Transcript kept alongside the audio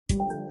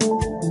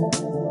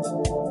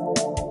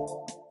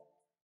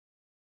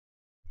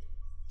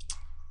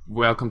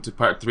Welcome to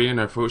part 3 in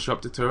our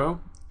Photoshop tutorial.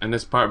 In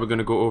this part we're going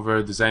to go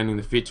over designing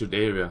the featured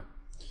area.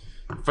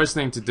 First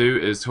thing to do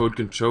is hold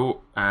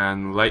Control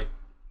and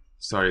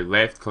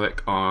left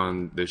click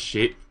on the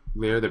shape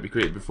layer that we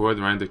created before,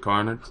 the rounded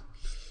corners.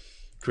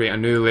 Create a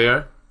new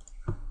layer.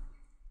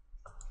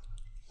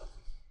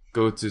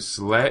 Go to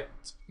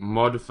Select,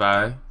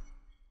 Modify,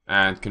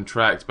 and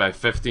Contract by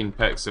 15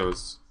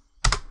 pixels.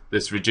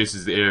 This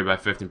reduces the area by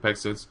 15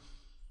 pixels.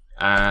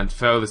 And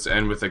fill this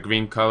in with a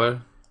green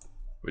color,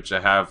 which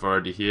I have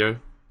already here.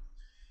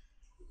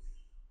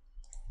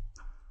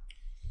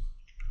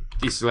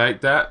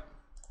 Deselect that.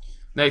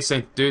 Next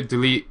thing to do,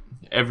 delete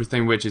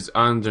everything which is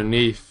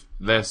underneath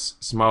this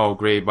small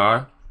grey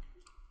bar,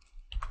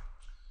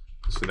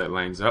 so that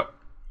lines up.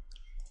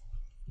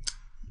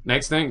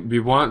 Next thing, we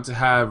want to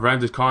have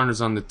rounded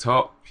corners on the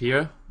top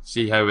here.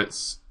 See how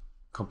it's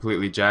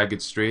completely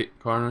jagged straight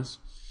corners?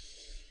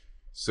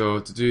 So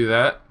to do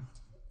that,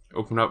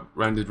 open up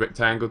rounded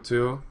rectangle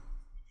tool.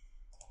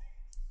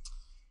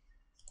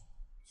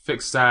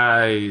 Fixed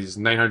size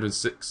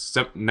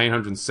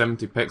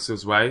 970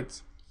 pixels wide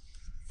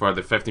for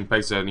the 15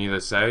 pixels on either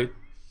side.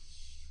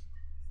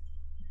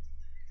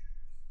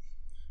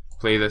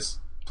 Place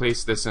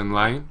this in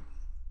line.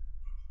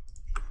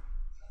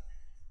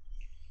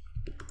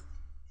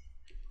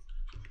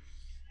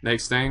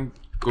 Next thing,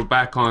 go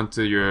back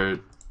onto your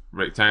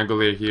rectangle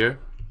layer here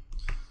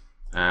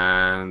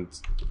and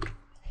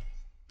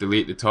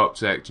delete the top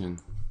section.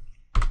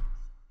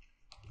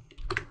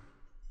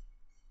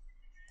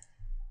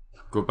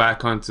 Go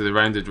back onto the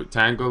rounded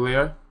rectangle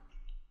layer,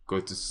 go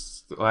to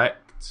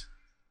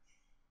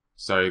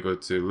go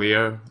to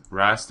Layer,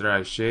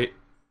 Rasterize Shape,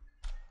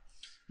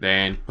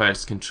 then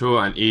press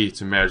Ctrl and E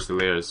to merge the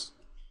layers.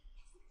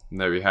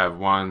 Now we have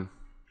one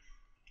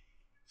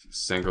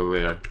single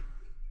layer.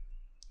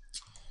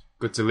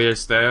 Go to Layer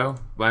Style,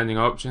 Blending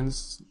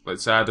Options,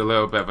 let's add a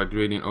little bit of a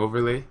gradient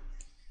overlay.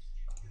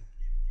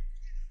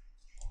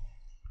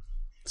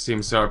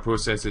 Same sort of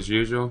process as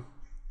usual.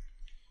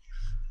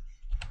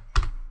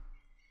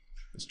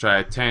 Let's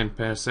try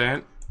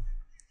 10%.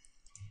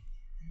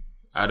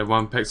 Add a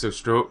 1 pixel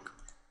stroke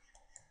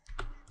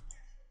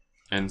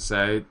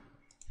inside.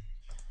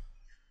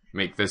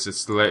 Make this a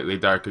slightly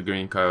darker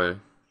green color.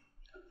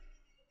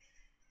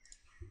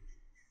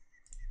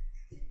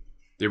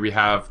 There we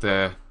have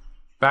the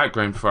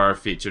background for our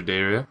featured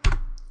area.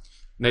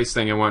 Next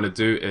thing I want to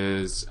do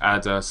is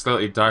add a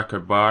slightly darker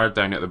bar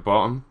down at the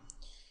bottom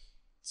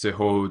to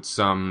hold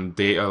some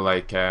data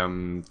like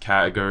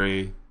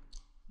category,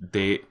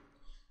 date,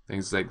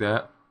 things like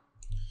that.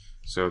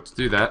 So to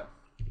do that,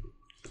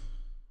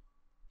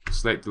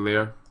 select the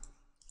layer,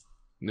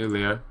 new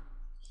layer,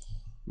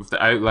 with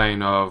the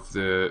outline of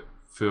the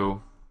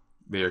full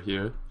layer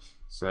here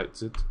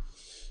selected.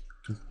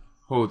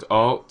 Hold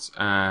Alt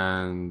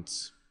and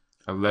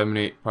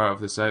eliminate part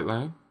of this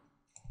outline.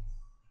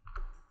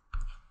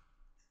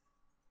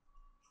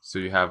 So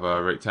you have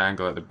a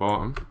rectangle at the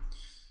bottom.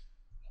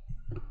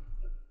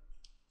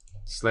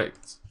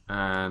 Select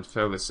and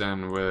fill this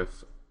in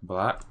with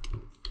black.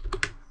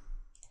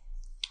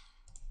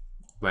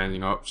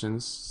 Blending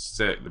options,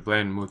 set the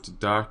blend mode to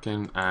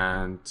darken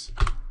and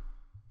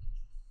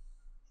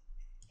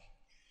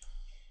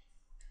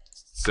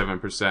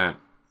 7%.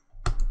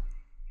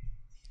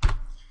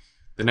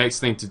 The next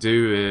thing to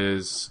do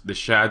is the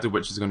shadow,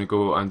 which is going to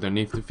go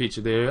underneath the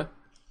featured area.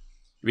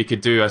 We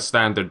could do a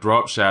standard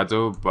drop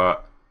shadow,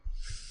 but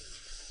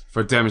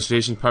for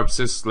demonstration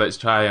purposes, let's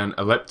try an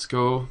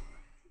elliptical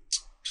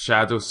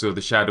shadow, so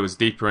the shadow is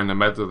deeper in the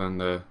middle than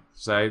the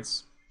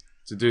sides.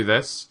 To do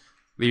this,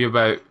 leave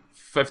about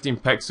 15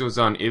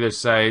 pixels on either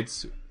side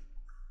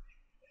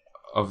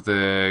of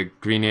the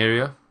green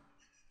area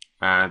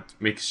and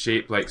make a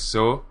shape like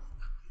so.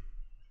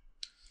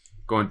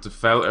 Go into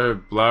Filter,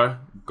 Blur,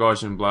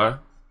 Gaussian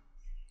Blur,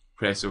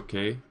 press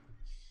OK,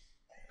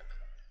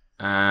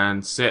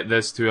 and set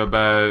this to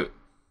about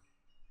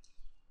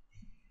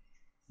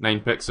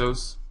 9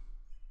 pixels.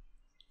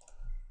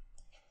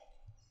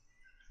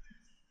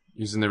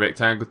 Using the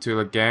rectangle tool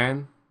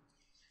again,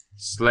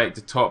 select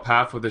the top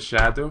half of the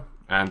shadow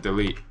and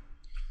delete.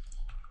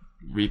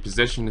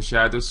 Reposition the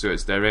shadow so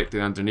it's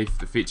directly underneath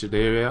the featured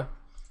area.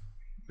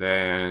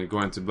 Then go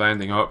into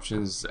blending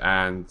options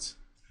and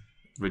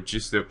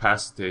reduce the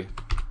opacity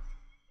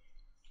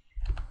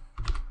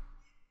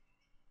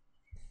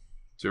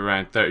to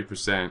around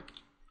 30%.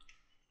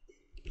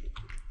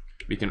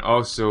 We can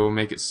also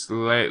make it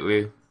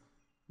slightly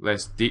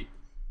less deep,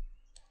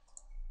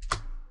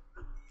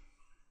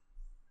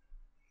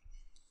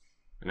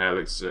 and that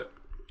looks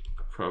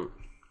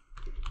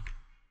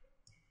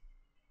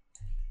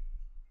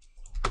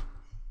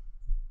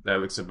that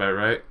looks about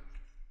right.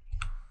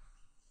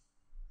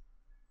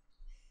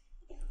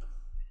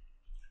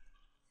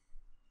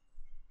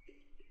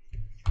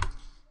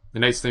 The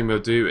next thing we'll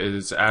do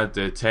is add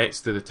the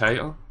text to the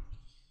title.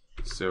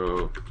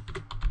 So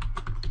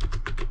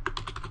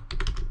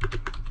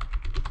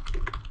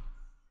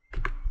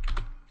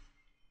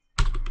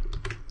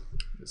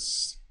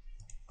let's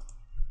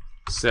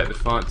set the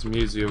font to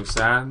Museo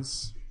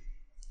Sans.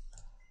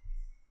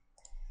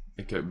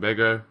 make it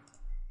bigger,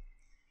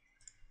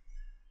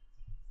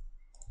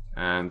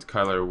 and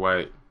color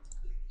white.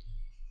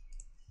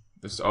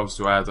 Let's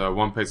also add a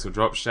 1 pixel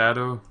drop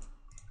shadow.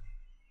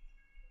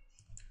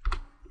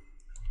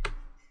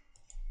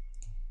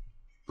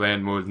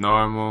 Blend mode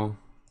normal,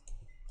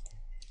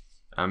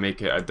 and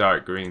make it a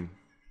dark green.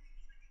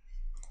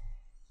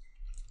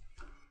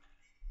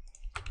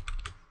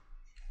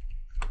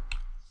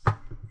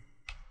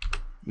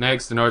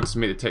 Next, in order to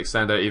make the text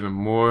stand out even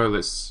more,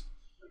 let's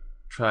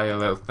try a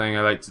little thing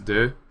I like to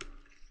do.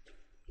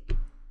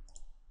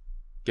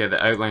 Get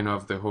the outline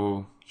of the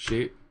whole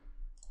shape,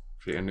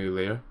 create a new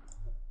layer.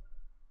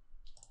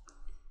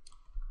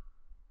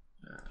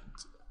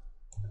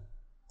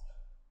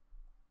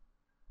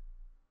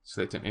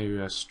 Select an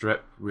area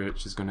strip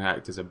which is going to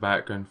act as a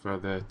background for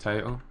the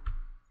title.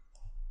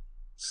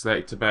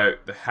 Select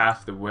about the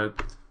half the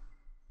width.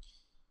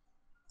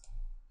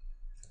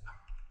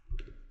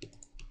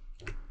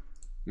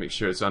 Make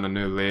sure it's on a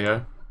new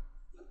layer.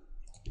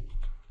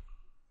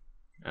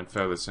 And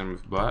fill this in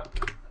with black.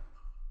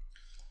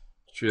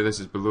 Make sure this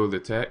is below the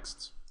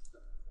text.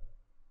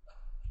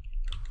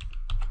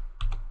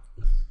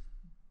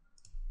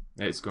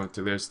 Next, go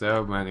into layer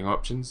style, blending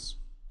options.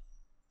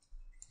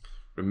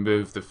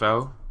 Remove the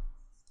fill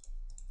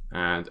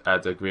and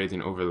add a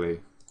gradient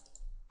overlay.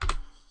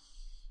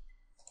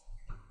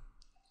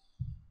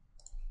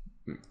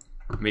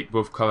 Make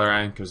both color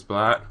anchors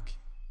black,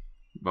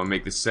 but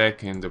make the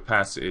second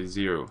opacity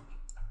 0.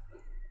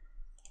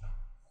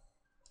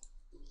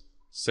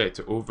 Set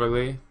to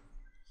overlay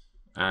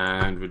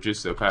and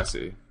reduce the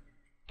opacity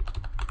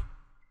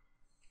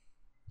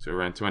to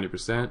around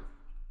 20%.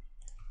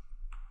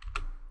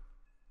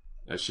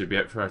 That should be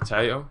it for our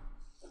title.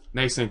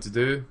 Next thing to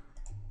do,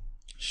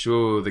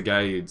 show the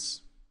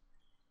guides.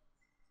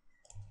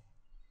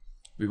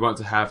 We want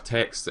to have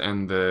text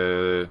in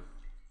the,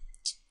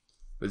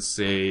 let's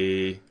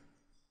say,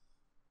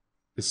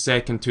 the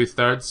second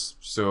 2/3.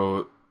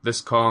 So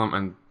this column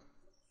and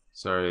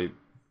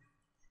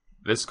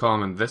this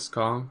column and this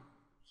column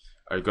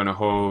are going to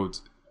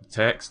hold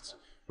text,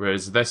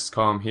 whereas this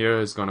column here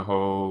is going to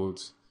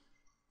hold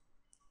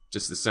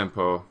just a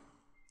simple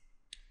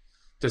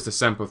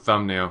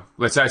thumbnail.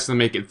 Let's actually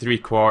make it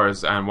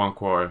 3/4 and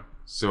 1/4.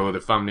 So the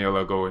thumbnail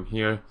will go in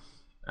here,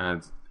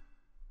 and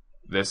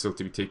this will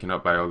be taken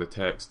up by all the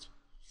text.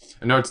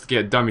 In order to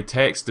get dummy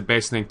text, the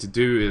best thing to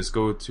do is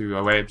go to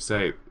our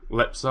website,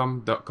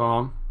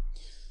 lipsum.com,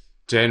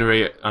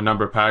 generate a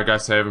number of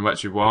paragraphs however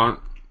much you want,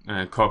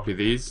 and copy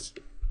these.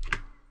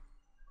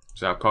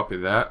 So I'll copy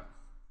that.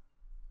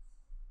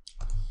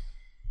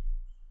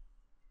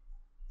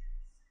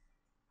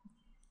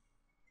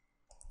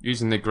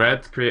 Using the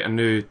grid, create a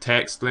new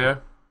text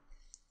layer.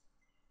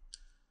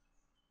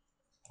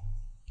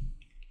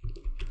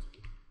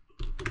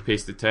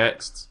 Paste the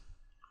text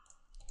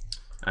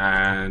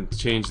and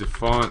change the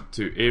font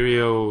to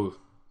Arial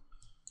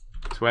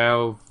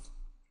 12.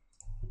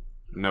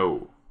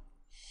 No.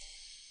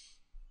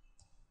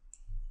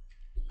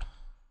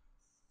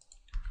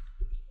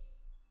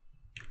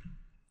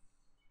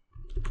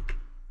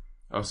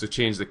 Also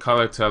change the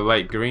color to a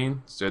light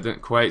green so it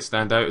didn't quite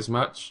stand out as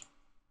much.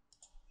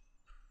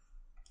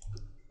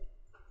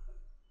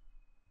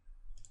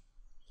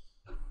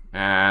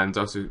 And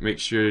also make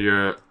sure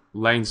your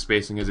line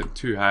spacing isn't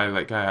too high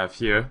like I have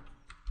here.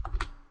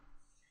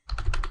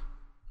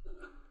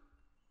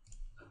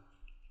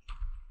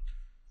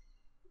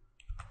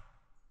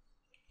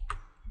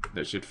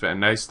 That should fit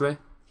in nicely.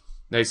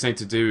 Next thing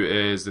to do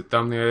is the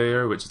thumbnail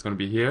layer, which is going to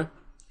be here.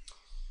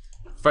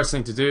 First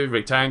thing to do,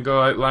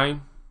 rectangle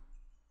outline.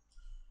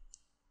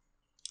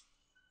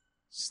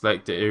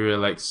 Select the area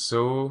like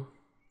so.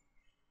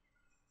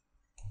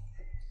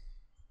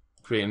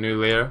 Create a new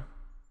layer.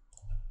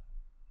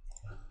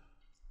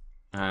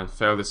 And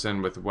fill this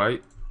in with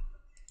white.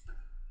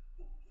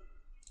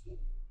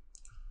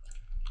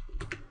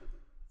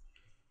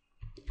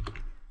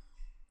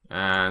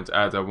 And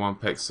add a 1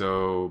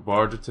 pixel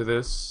border to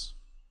this.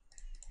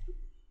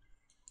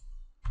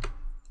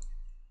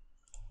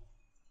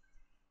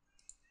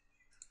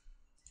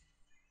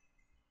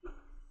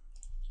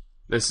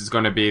 This is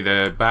going to be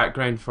the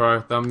background for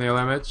our thumbnail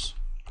image.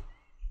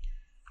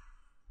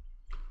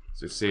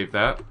 So save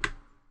that.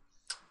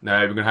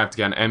 Now we're going to have to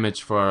get an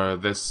image for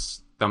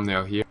this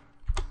thumbnail here.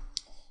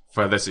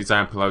 For this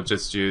example, I'll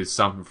just use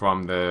something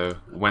from the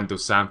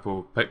Windows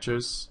sample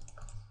pictures.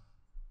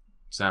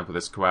 Sample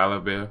this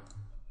koala bear.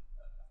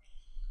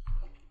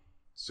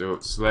 So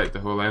select the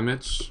whole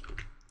image,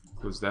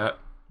 close that,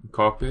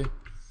 copy,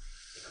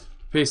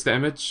 paste the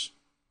image,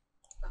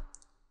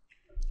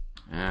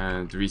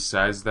 and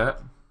resize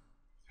that.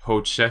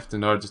 Hold shift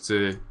in order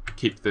to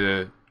keep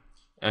the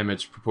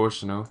image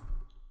proportional.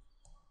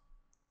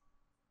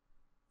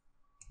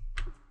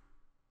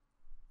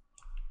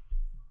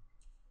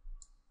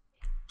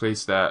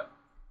 Place that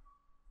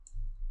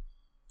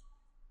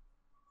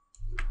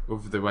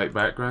over the white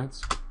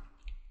background.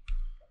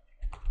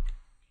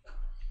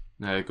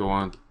 Now go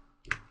on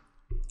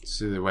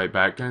to the white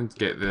background,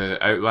 get the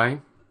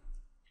outline,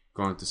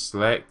 Going to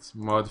select,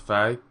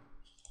 modify,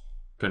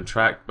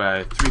 contract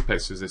by 3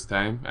 pixels this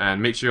time,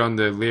 and make sure you're on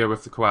the layer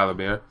with the koala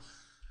bear.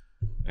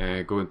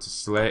 Go into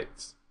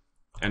select,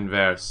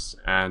 inverse,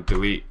 and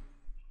delete.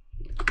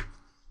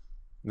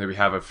 Now we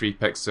have a 3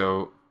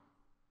 pixel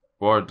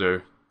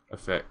border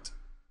effect.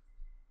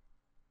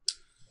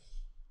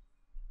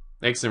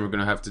 Next thing we're going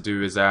to have to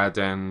do is add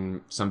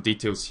in some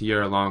details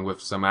here along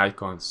with some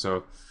icons.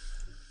 So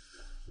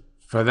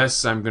for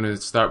this I'm going to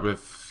start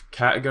with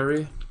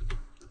category.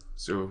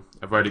 So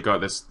I've already got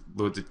this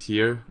loaded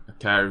here, a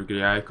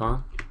category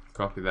icon.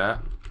 Copy that,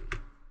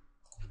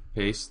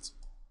 paste.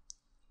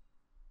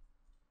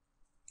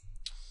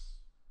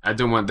 I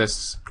don't want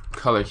this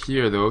color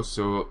here though,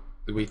 so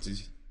the way to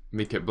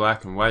make it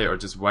black and white, or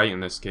just white in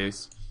this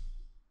case,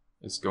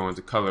 is go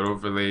into color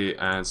overlay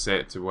and set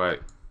it to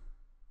white.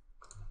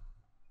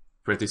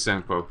 Pretty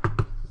simple.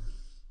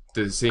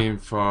 Do the same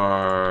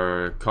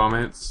for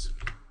comments.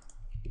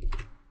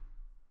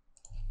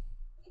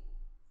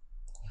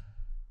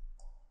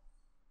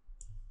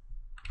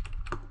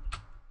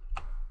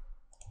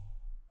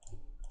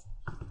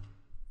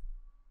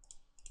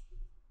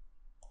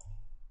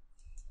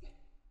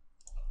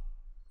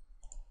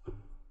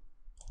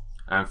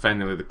 And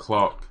finally the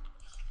clock.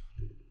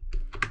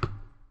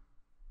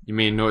 You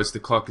may notice the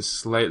clock is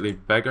slightly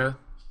bigger.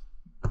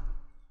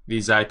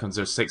 These icons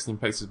are 16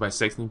 pixels by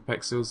 16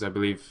 pixels. I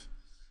believe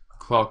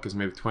clock is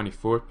maybe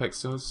 24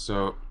 pixels.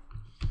 So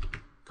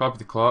copy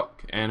the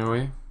clock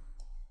anyway.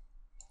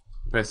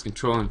 Press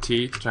Ctrl and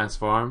T to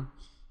transform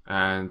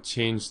and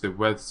change the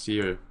width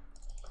here.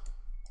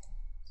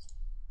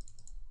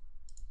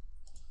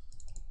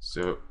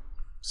 So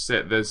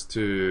set this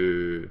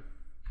to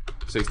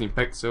 16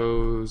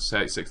 pixels,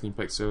 set 16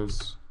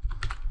 pixels.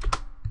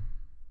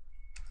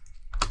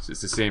 So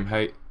it's the same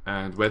height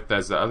and width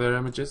as the other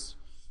images.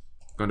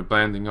 Go to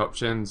blending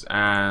options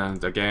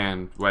and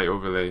again white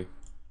overlay.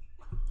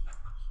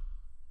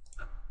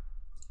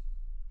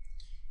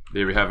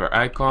 There we have our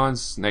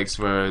icons. Next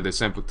for the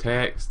simple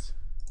text.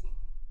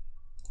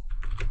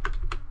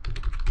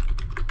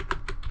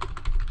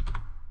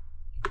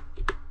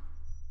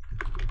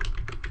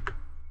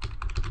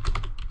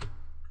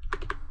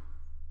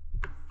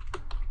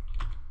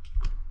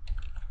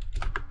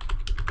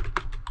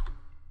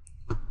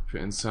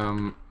 Put in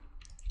some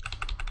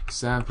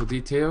sample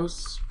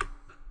details.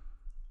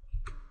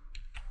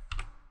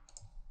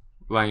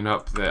 Line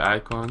up the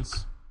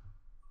icons.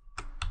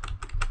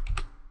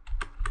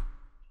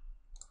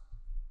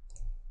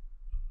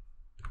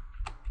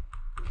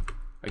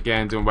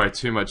 Again, don't worry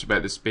too much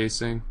about the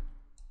spacing.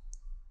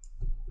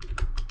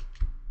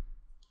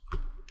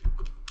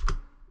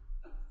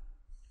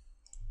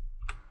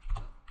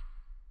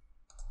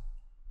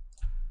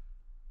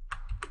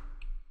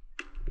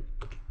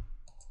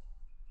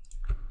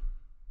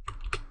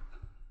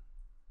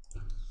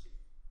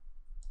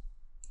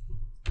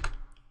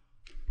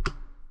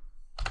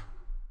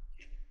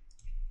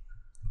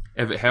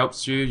 If it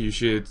helps you, you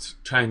should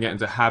try and get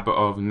into the habit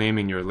of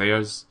naming your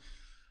layers.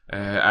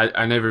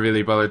 I never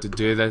really bothered to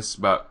do this,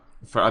 but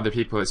for other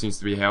people it seems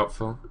to be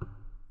helpful.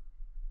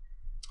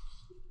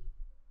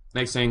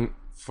 Next thing,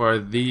 for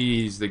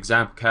these, the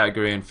example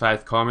category and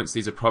 5 comments,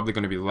 these are probably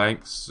going to be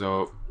links,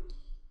 so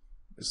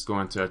let's go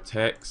into our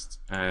text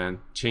and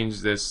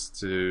change this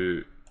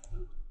to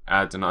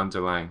add an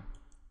underline.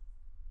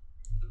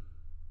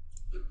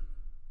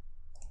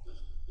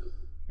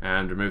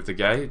 And remove the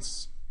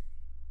guides.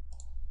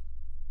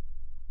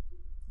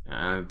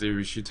 And there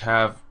we should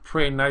have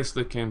pretty nice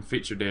looking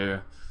featured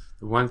area.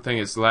 The one thing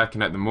it's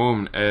lacking at the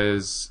moment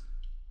is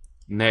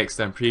next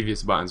and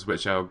previous buttons,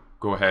 which I'll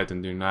go ahead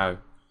and do now.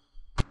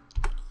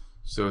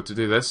 So to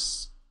do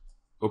this,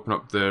 open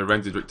up the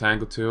rounded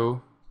rectangle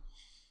tool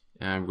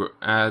and we'll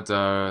add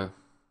an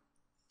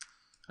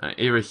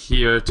area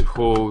here to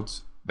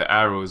hold the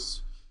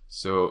arrows.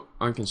 So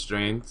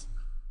unconstrained.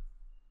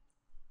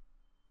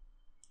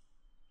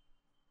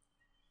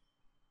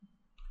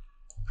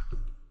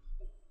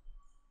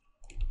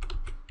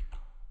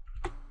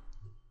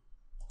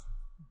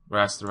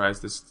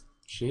 Rasterize this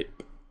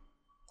shape.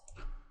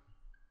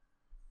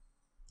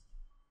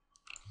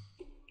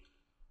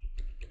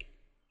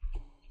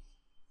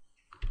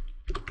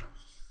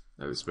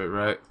 That looks about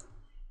right.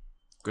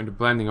 Go into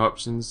blending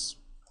options.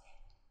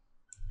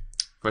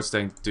 First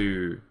thing to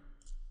do,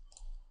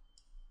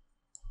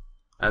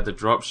 add a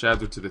drop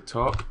shadow to the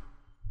top.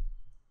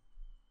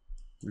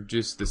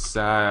 Reduce the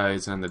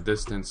size and the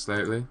distance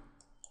slightly.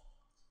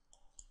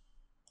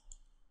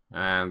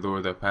 And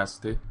lower the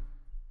opacity.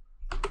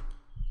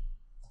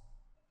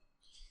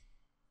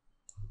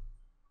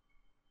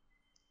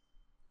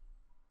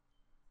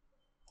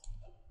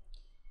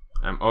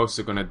 I'm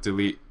also going to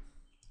delete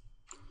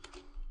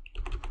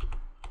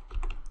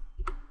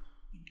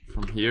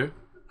from here.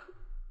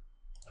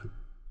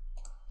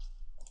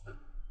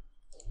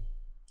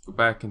 Go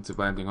back into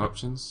blending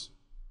options.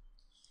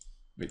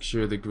 Make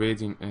sure the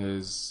gradient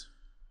is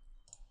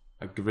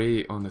a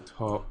grey on the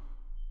top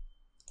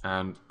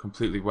and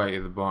completely white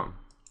at the bottom.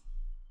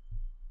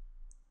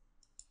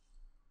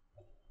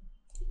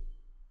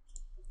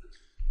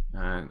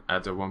 and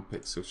add a 1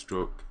 pixel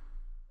stroke.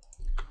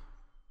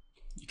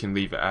 You can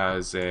leave it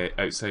as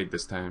outside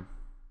this time.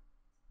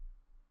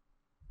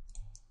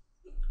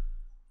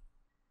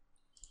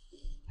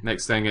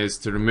 Next thing is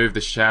to remove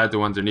the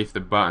shadow underneath the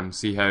button.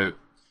 See how it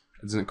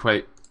doesn't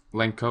quite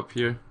link up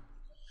here?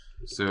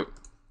 So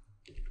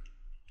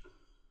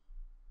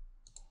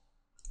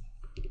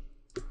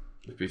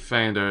if we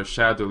find our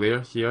shadow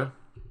layer here,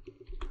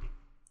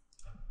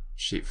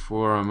 shape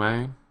 4 on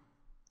mine,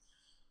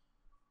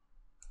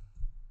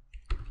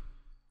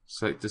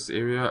 select this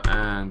area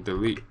and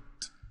delete.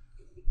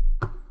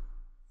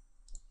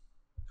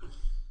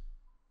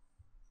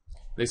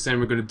 Next thing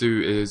we're going to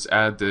do is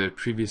add the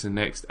previous and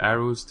next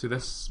arrows to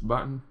this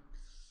button.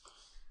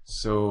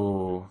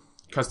 So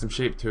custom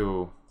shape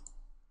tool,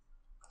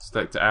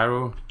 select the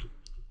arrow,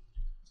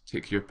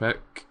 take your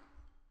pick,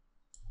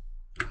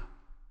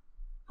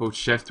 hold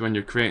shift when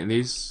you're creating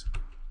these,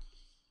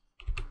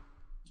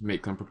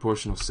 make them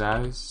proportional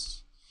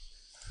size,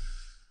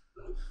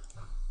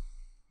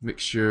 make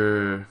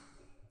sure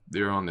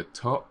they're on the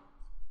top.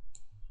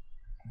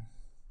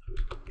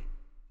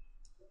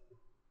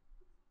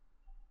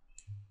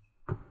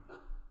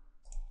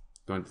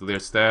 Go into layer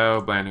style,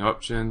 blending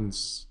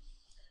options.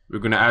 We're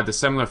going to add a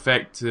similar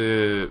effect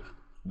to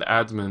the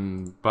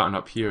admin button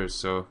up here,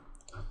 so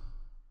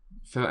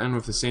fill it in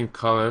with the same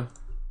color.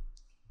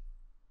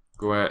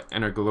 Go at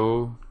inner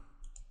glow,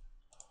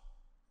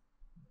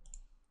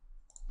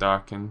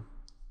 darken,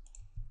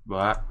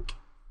 black.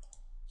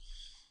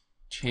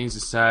 Change the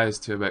size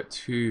to about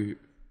 2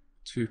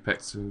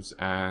 pixels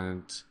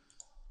and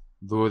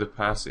lower the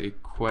opacity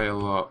quite a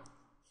lot.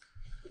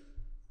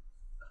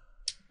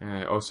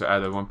 Also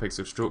add a 1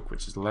 pixel stroke,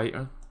 which is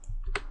lighter.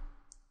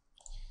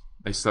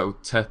 Nice little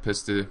tip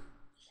is to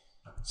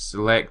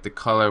select the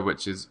color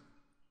which is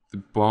the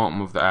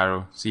bottom of the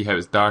arrow. See how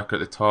it's darker at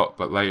the top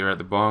but lighter at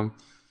the bottom?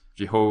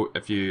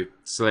 If you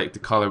select the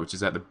color which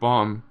is at the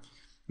bottom,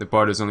 the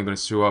border is only going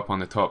to show up on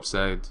the top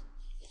side.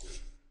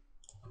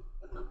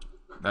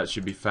 That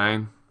should be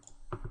fine.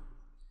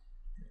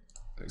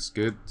 Looks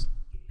good.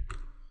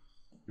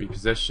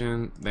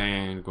 Reposition,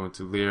 then go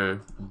into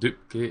layer,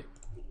 duplicate,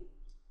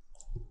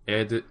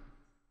 edit,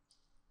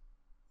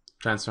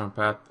 transform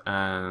path,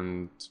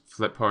 and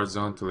flip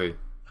horizontally.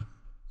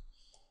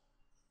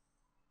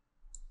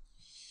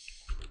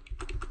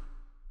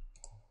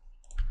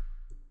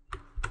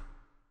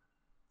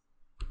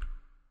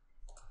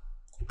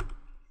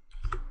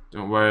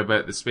 Don't worry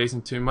about the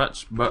spacing too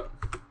much, but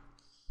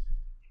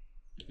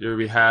here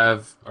we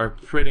have our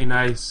pretty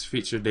nice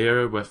featured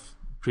area with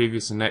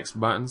previous and next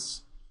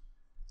buttons.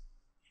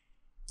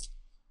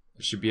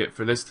 That should be it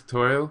for this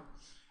tutorial.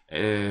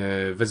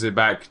 Visit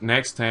back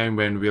next time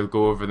when we'll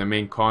go over the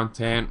main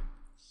content.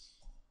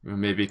 We'll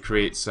maybe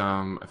create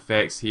some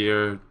effects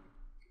here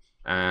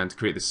and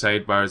create the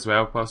sidebar as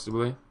well,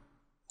 possibly.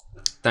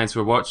 Thanks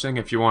for watching.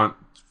 If you want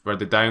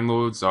further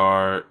downloads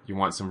or you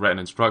want some written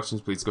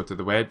instructions, please go to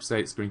the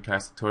website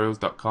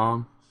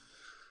screencasttutorials.com.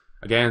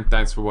 Again,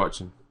 thanks for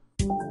watching.